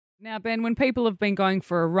Now, Ben, when people have been going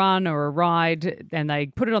for a run or a ride and they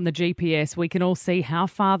put it on the GPS, we can all see how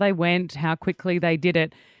far they went, how quickly they did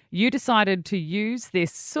it. You decided to use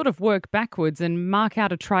this sort of work backwards and mark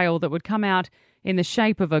out a trail that would come out in the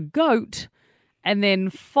shape of a goat and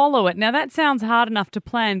then follow it. Now, that sounds hard enough to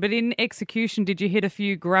plan, but in execution, did you hit a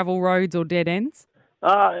few gravel roads or dead ends?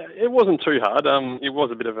 It wasn't too hard. It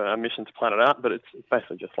was a bit of a mission to plan it out, but it's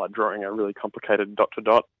basically just like drawing a really complicated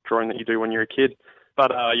dot-to-dot drawing that you do when you're a kid. But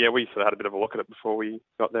we sort of had a bit of a look at it before we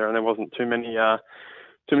got there, and there wasn't too many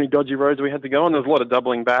dodgy roads we had to go on. There was a lot of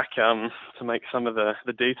doubling back to make some of the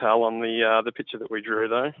detail on the picture that we drew,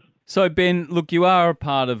 though. So, Ben, look, you are a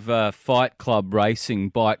part of Fight Club Racing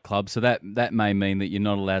Bike Club, so that may mean that you're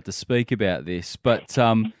not allowed to speak about this. But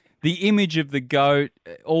the image of the goat,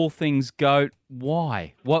 all things goat,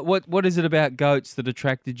 why? What is it about goats that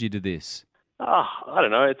attracted you to this? I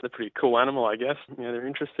don't know. It's a pretty cool animal, I guess. They're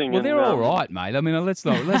interesting. Well, they're all right, mate. I mean, let's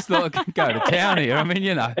not go to town here. I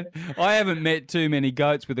mean, I haven't met too many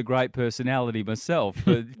goats with a great personality myself.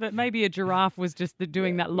 But maybe a giraffe was just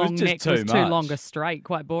doing that long neck was too long a straight,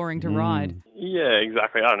 quite boring to ride. Yeah,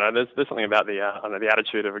 exactly. I don't know. There's something about the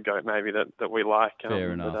attitude of a goat maybe that we like.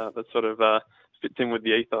 Fair enough. That sort of fits in with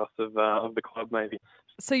the ethos of the club, maybe.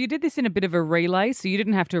 So you did this in a bit of a relay, so you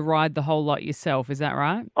didn't have to ride the whole lot yourself, is that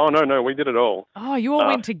right? Oh, no, we did it all. Oh, you all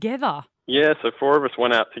went together? Yeah, so 4 of us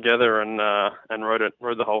went out together and rode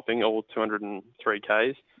the whole thing, all 203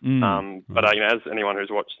 Ks. But as anyone who's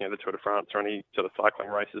watched the Tour de France or any sort of cycling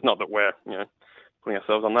races, not that we're putting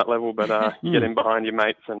ourselves on that level, but you get in behind your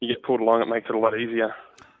mates and you get pulled along, it makes it a lot easier.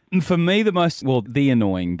 For me, the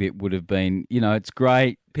annoying bit would have been, it's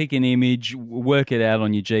great, pick an image, work it out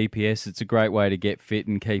on your GPS. It's a great way to get fit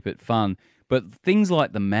and keep it fun. But things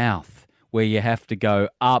like the mouth, where you have to go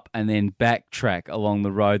up and then backtrack along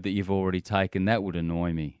the road that you've already taken, that would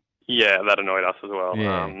annoy me. Yeah, that annoyed us as well.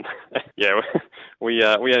 Yeah.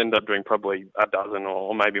 We ended up doing probably a dozen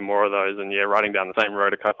or maybe more of those, and riding down the same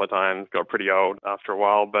road a couple of times got pretty old after a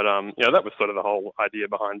while. But that was sort of the whole idea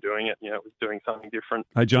behind doing it. It was doing something different.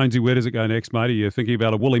 Hey Jonesy, where does it go next, mate? Are you thinking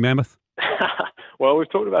about a woolly mammoth? Well,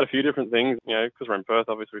 we've talked about a few different things, because we're in Perth,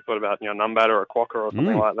 obviously we thought about, numbat or a quokka or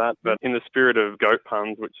something like that. But in the spirit of goat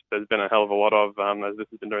puns, which there's been a hell of a lot of, as this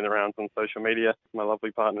has been doing the rounds on social media, my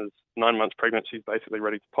lovely partner's 9 months pregnant. She's basically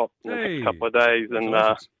ready to pop in the next couple of days. And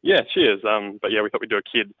she is. But we thought we'd do a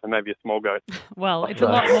kid and maybe a small goat. Well, it's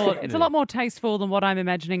a lot more tasteful than what I'm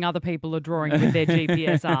imagining other people are drawing with their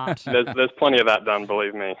GPS art. There's plenty of that done,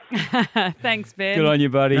 believe me. Thanks, Ben. Good on you,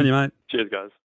 buddy. Good on you, mate. Cheers, guys.